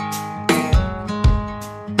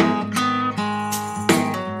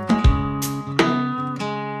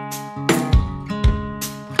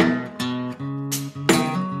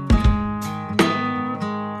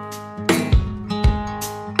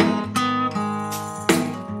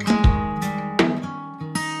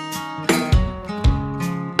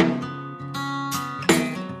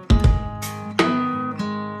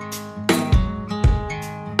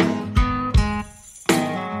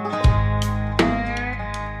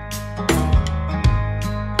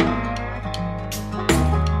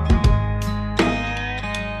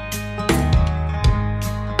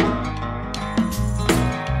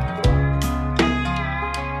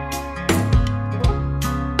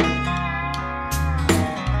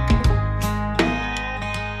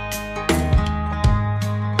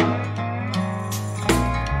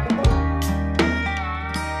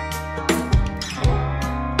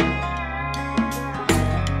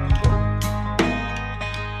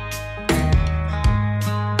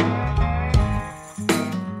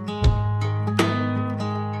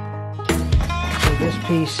 This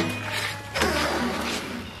piece,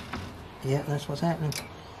 yeah, that's what's happening.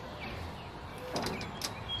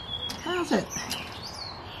 How's it?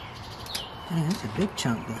 Dang, that's a big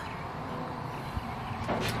chunk though.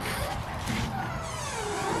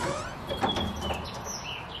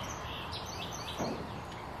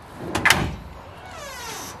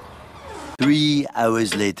 Three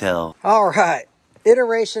hours later. All right,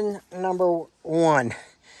 iteration number 1.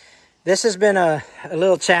 This has been a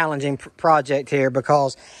little challenging project here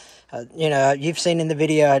because, you know, you've seen in the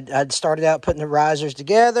video, I'd started out putting the risers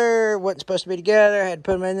together, wasn't supposed to be together, I had to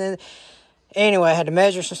put them in there. Anyway, I had to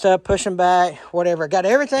measure some stuff, push them back, whatever. Got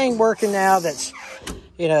everything working now that's,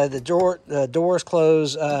 you know, the doors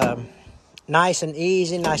close nice and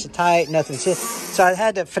easy, nice and tight, nothing. So I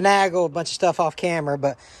had to finagle a bunch of stuff off camera.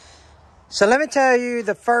 But so let me tell you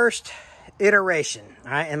the first iteration,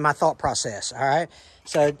 all right, and my thought process, all right.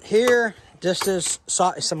 So here, just as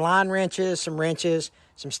some line wrenches, some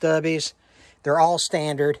stubbies. They're all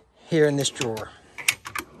standard here in this drawer.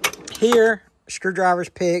 Here, screwdrivers,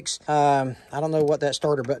 picks. I don't know what that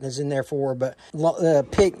starter button is in there for, but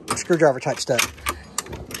pick screwdriver type stuff.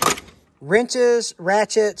 Wrenches,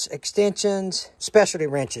 ratchets, extensions, specialty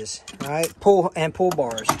wrenches, all right? Pull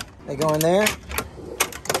bars. They go in there.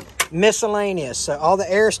 Miscellaneous. So all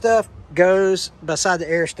the air stuff goes beside the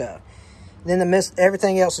air stuff. Then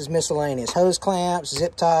everything else is miscellaneous. Hose clamps,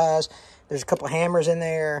 zip ties. There's a couple hammers in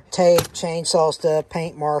there. Tape, chainsaw stuff,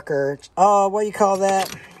 paint marker. Oh, what do you call that?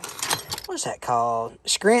 What's that called?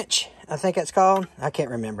 Scrinch, I think that's called. I can't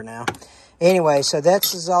remember now. Anyway, so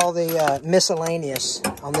that's all the miscellaneous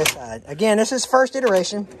on this side. Again, this is first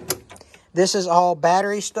iteration. This is all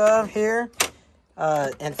battery stuff here.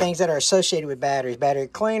 And things that are associated with batteries. Battery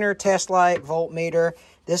cleaner, test light, voltmeter.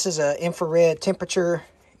 This is an infrared temperature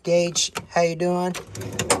gauge, how you doing,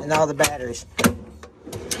 and all the batteries.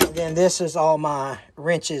 Then this is all my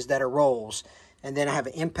wrenches that are rolls. And then I have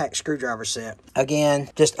an impact screwdriver set. Again,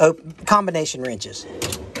 just combination wrenches.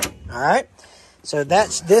 All right. So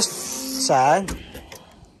that's this side.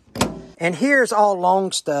 And here's all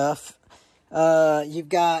long stuff. You've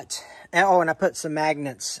got, oh, and I put some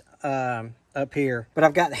magnets up here. But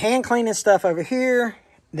I've got the hand cleaning stuff over here.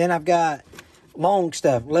 Then I've got long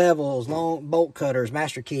stuff, levels, long bolt cutters,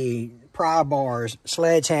 master key, pry bars,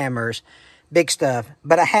 sledgehammers, big stuff.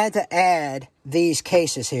 But I had to add these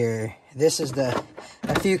cases here. This is a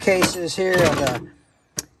few cases here of the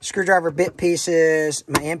screwdriver bit pieces,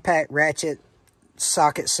 my impact ratchet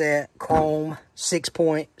socket set, chrome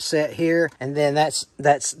 6-point set here, and then that's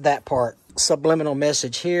that part. Subliminal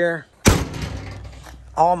message here.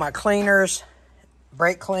 All my cleaners,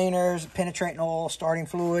 brake cleaners, penetrating oil, starting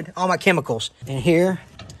fluid, all my chemicals in here.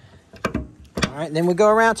 All right, then we go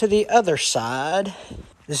around to the other side.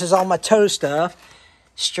 This is all my toe stuff.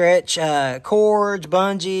 Stretch cords,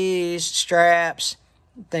 bungees, straps,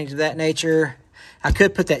 things of that nature. I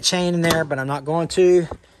could put that chain in there, but I'm not going to.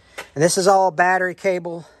 And this is all battery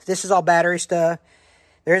cable. This is all battery stuff.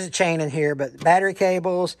 There's a chain in here, but battery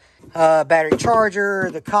cables, battery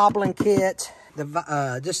charger, the cobbling kit,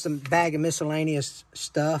 just some bag of miscellaneous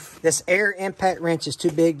stuff. This air impact wrench is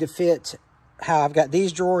too big to fit how I've got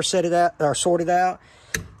these drawers sorted out.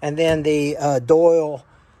 And then the Doyle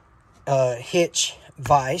hitch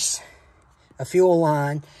vise, a fuel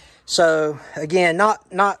line. So again,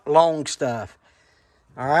 not long stuff.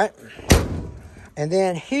 All right. And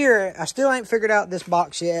then here, I still ain't figured out this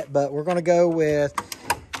box yet, but we're going to go with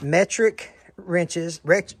metric wrenches,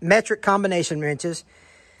 metric combination wrenches.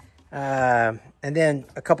 And then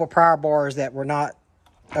a couple pry bars that were not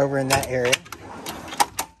over in that area.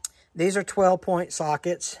 These are 12-point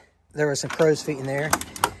sockets. There was some crow's feet in there.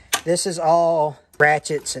 This is all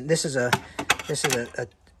ratchets, and this is a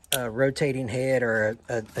rotating head or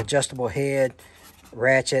a adjustable head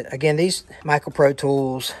ratchet. Again, these Micro Pro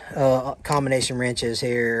Tools combination wrenches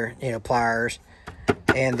here, pliers.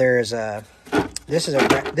 And there's this is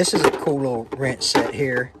a cool little wrench set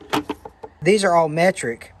here. These are all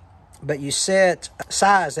metric, but you set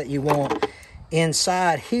size that you want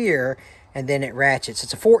inside here, and then it ratchets.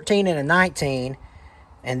 It's a 14 and a 19.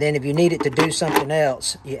 And then if you need it to do something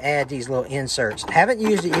else, you add these little inserts. Haven't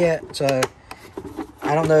used it yet, so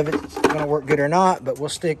I don't know if it's going to work good or not, but we'll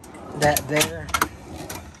stick that there.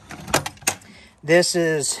 This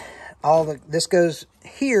is this goes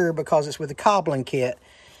here because it's with the cobbling kit.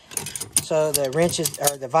 So the wrenches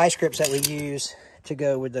or the vice grips that we use to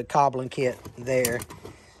go with the cobbling kit there.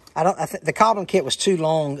 I think the cobbling kit was too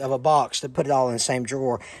long of a box to put it all in the same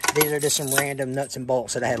drawer. These are just some random nuts and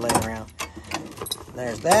bolts that I had laying around.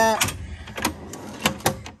 There's that.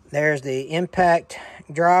 There's the impact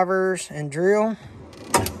drivers and drill.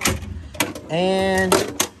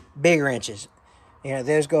 And big wrenches.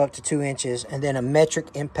 Those go up to 2 inches. And then a metric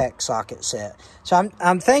impact socket set. So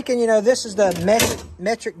I'm thinking, this is the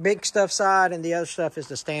metric big stuff side, and the other stuff is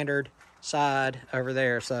the standard side over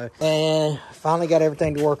there. So, and finally got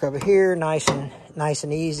everything to work over here. Nice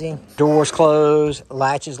and easy. Doors closed,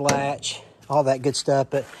 latches latch. All that good stuff,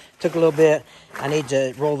 but took a little bit. I need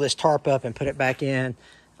to roll this tarp up and put it back in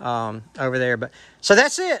over there. But so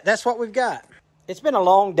that's it. That's what we've got. It's been a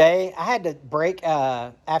long day. I had to break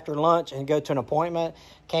after lunch and go to an appointment.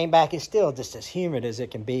 Came back. It's still just as humid as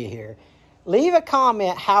it can be here. Leave a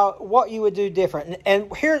comment what you would do different.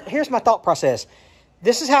 And here's my thought process.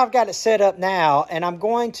 This is how I've got it set up now, and I'm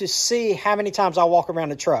going to see how many times I walk around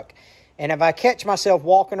the truck. And if I catch myself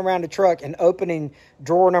walking around the truck and opening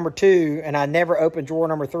drawer number 2, and I never open drawer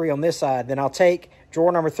number 3 on this side, then I'll take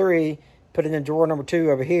drawer number 3, put it in drawer number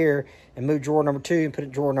 2 over here, and move drawer number 2 and put it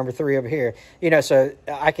in drawer number 3 over here. So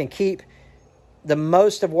I can keep the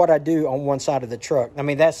most of what I do on one side of the truck. I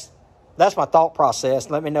mean, that's my thought process.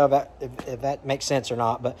 Let me know if that makes sense or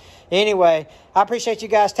not. But anyway, I appreciate you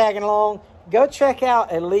guys tagging along. Go check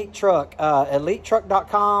out Elite Truck,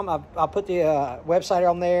 elitetruck.com. I'll put the website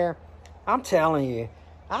on there. I'm telling you,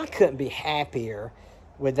 I couldn't be happier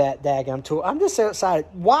with that daggum tool. I'm just so excited.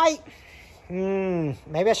 White,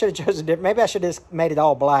 maybe I should have chosen different. Maybe I should have just made it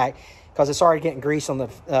all black because it's already getting grease on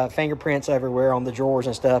the fingerprints everywhere on the drawers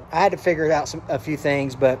and stuff. I had to figure out a few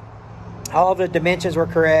things, but all the dimensions were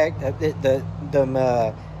correct.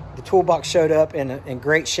 The toolbox showed up in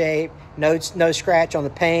great shape. No scratch on the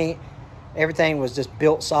paint. Everything was just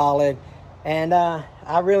built solid, and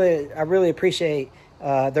I really appreciate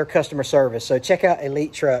their customer service. So check out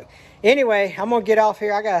Elite Truck. Anyway, I'm gonna get off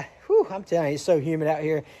here. Whew, I'm telling you, it's so humid out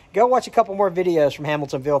here. Go watch a couple more videos from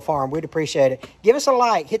Hamiltonville Farm. We'd appreciate it. Give us a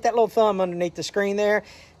like. Hit that little thumb underneath the screen there.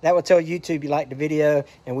 That will tell YouTube you liked the video,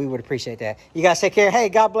 and we would appreciate that. You guys take care. Hey,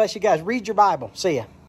 God bless you guys. Read your Bible. See ya.